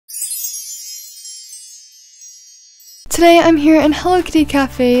Today I'm here in Hello Kitty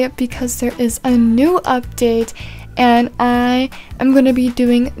Cafe because there is a new update and I am going to be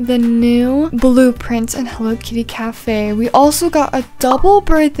doing the new blueprint in Hello Kitty Cafe. We also got a double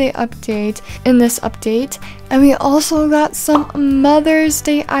birthday update in this update, and we also got some Mother's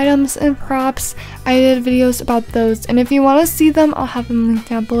Day items and props. I did videos about those, and if you want to see them, I'll have them linked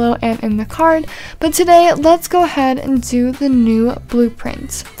down below and in the card. But today, let's go ahead and do the new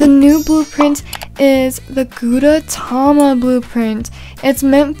blueprint. The new blueprint is the Gudetama blueprint. It's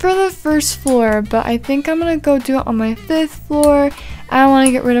meant for the first floor, but I think I'm gonna go do it on my 5th floor. I don't want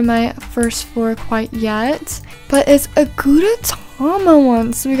to get rid of my first floor quite yet, but it's a Gudetama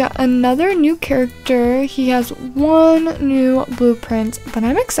one. So we got another new character. He has one new blueprint, but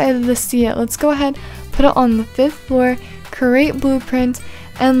I'm excited to see it. Let's go ahead, put it on the 5th floor, create blueprint,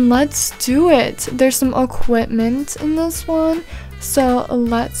 and let's do it. There's some equipment in this one, so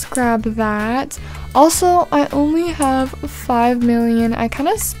let's grab that. Also, I only have 5 million. I kind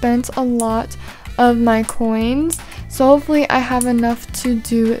of spent a lot of my coins, so hopefully I have enough to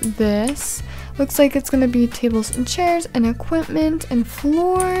do this. Looks like it's gonna be tables and chairs and equipment and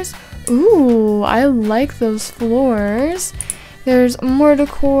floors. Ooh, I like those floors. There's more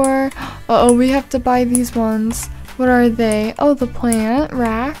decor. Uh-oh, we have to buy these ones. What are they? Oh, the plant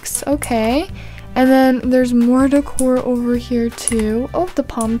racks. Okay. And then there's more decor over here too. Oh, the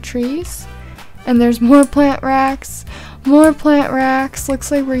palm trees. And there's more plant racks. More plant racks.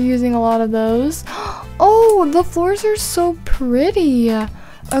 Looks like we're using a lot of those. Oh, the floors are so pretty.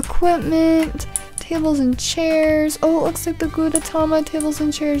 Equipment, tables and chairs. Oh, it looks like the Gudetama tables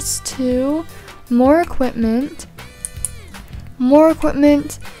and chairs too. More equipment,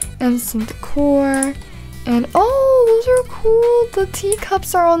 and some decor. And oh, those are cool. The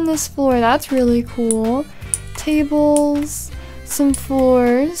teacups are on this floor. That's really cool. Tables, some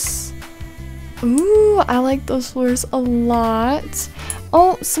floors. Ooh, I like those floors a lot.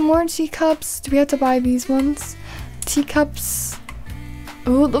 Oh, some more teacups. Do we have to buy these ones? Teacups.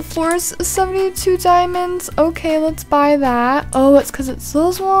 Oh, the floor is 72 diamonds. Okay, let's buy that. Oh, it's because it's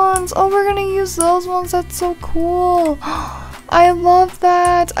those ones. Oh, we're gonna use those ones. That's so cool. I love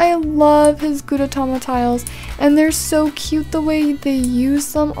that. I love his Gudetama tiles, and they're so cute the way they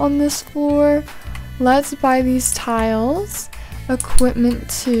use them on this floor. Let's buy these tiles. Equipment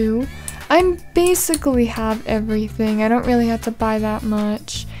too. I basically have everything. I don't really have to buy that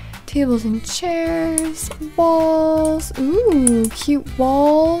much. Tables and chairs, walls. Ooh, cute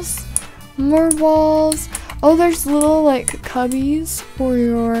walls. More walls. Oh, there's little like cubbies for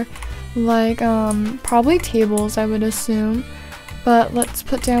your like probably tables, I would assume. But let's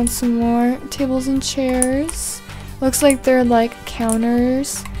put down some more tables and chairs. Looks like they're like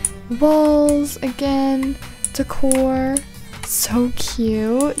counters. Walls again. Decor. So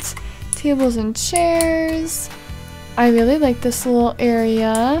cute. Tables and chairs. I really like this little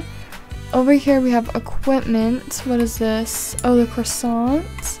area. Over here we have equipment. What is this? Oh, the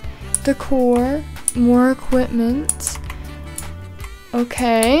croissants. Decor. More equipment.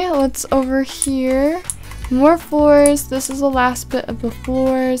 Okay, let's over here. More floors. This is the last bit of the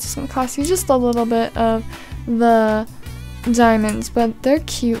floors. It's gonna cost you just a little bit of the diamonds, but they're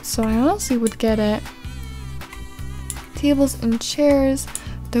cute, so I honestly would get it. Tables and chairs.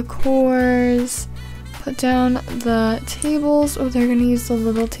 Decors. Put down the tables. Oh, they're gonna use the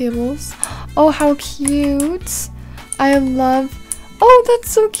little tables. Oh, how cute. I love, oh,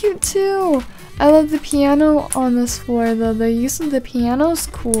 that's so cute too. I love the piano on this floor though. The use of the piano's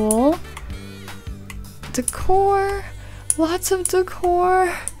cool. Decor. Lots of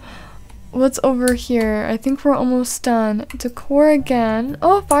decor. What's over here? I think we're almost done. Decor again.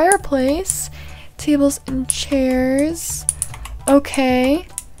 Oh, a fireplace. Tables and chairs. Okay.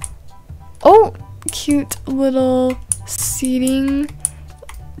 Oh, cute little seating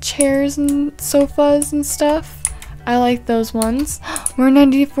chairs and sofas and stuff. I like those ones. We're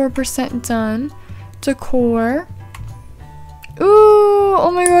 94% done. Decor. Ooh,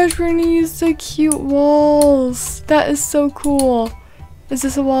 oh my gosh, we're gonna use the cute walls. That is so cool. Is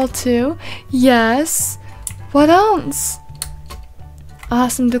this a wall too? Yes. What else?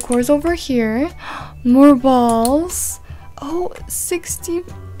 Awesome decors over here. More walls. Oh, 60.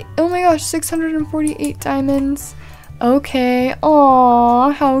 Oh my gosh, 648 diamonds. Okay. Aw,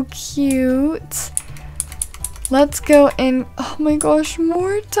 how cute. Let's go and, oh my gosh,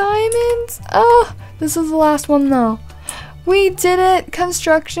 more diamonds. Oh, this is the last one though. We did it.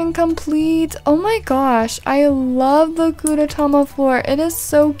 Construction complete. Oh my gosh, I love the Gudetama floor. It is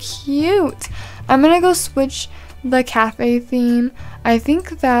so cute. I'm gonna go switch the cafe theme. I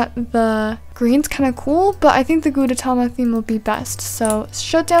think that the green's kind of cool, but I think the Gudetama theme will be best. So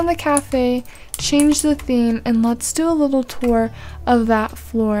shut down the cafe, change the theme, and let's do a little tour of that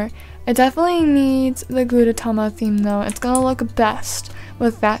floor. It definitely needs the Gudetama theme though. It's gonna look best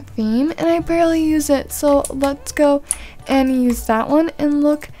with that theme, and I barely use it, so let's go and use that one and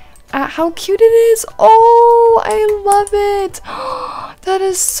look at how cute it is. Oh, I love it. That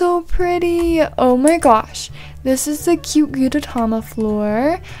is so pretty. Oh my gosh. This is the cute Gudetama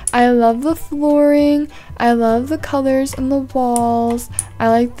floor. I love the flooring. I love the colors and the walls. I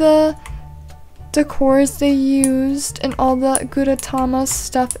like the decors they used, and all the Gudetama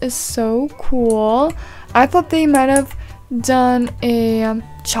stuff is so cool. I thought they might have done a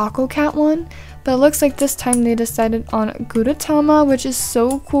Choco Cat one, but it looks like this time they decided on Gudetama, which is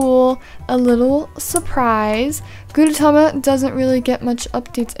so cool. A little surprise. Gudetama doesn't really get much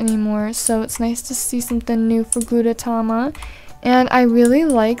updates anymore, so it's nice to see something new for Gudetama. And I really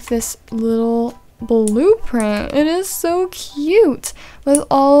like this little blueprint. It is so cute with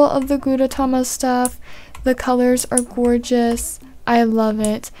all of the Gudetama stuff. The colors are gorgeous. I love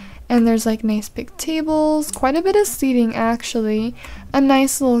it. And there's like nice big tables, quite a bit of seating actually, a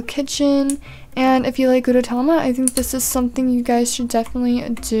nice little kitchen. And if you like Gudetama, I think this is something you guys should definitely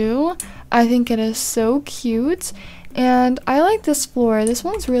do. I think it is so cute. And I like this floor. This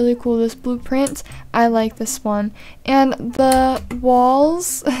one's really cool, this blueprint. I like this one. And the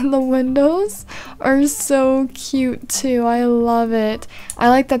walls and the windows are so cute too. I love it. I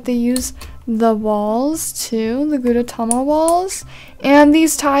like that they use the walls too, the Gudetama walls. And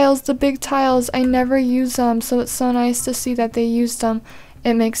these tiles, the big tiles, I never use them, so it's so nice to see that they used them.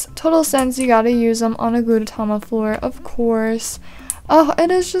 It makes total sense. You gotta use them on a Gudetama floor, of course. Oh,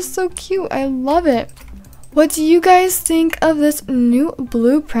 it is just so cute. I love it. What do you guys think of this new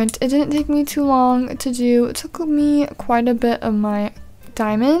blueprint? It didn't take me too long to do. It took me quite a bit of my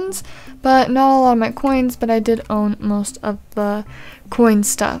diamonds, but not a lot of my coins, but I did own most of the coin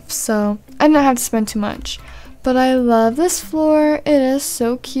stuff, so I didn't have to spend too much. But I love this floor. It is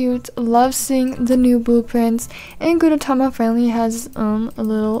so cute. Love seeing the new blueprints. And Gudetama finally has its own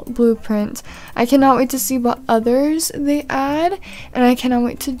little blueprint. I cannot wait to see what others they add. And I cannot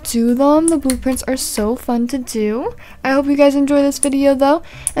wait to do them. The blueprints are so fun to do. I hope you guys enjoy this video though.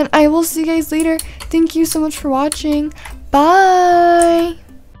 And I will see you guys later. Thank you so much for watching. Bye!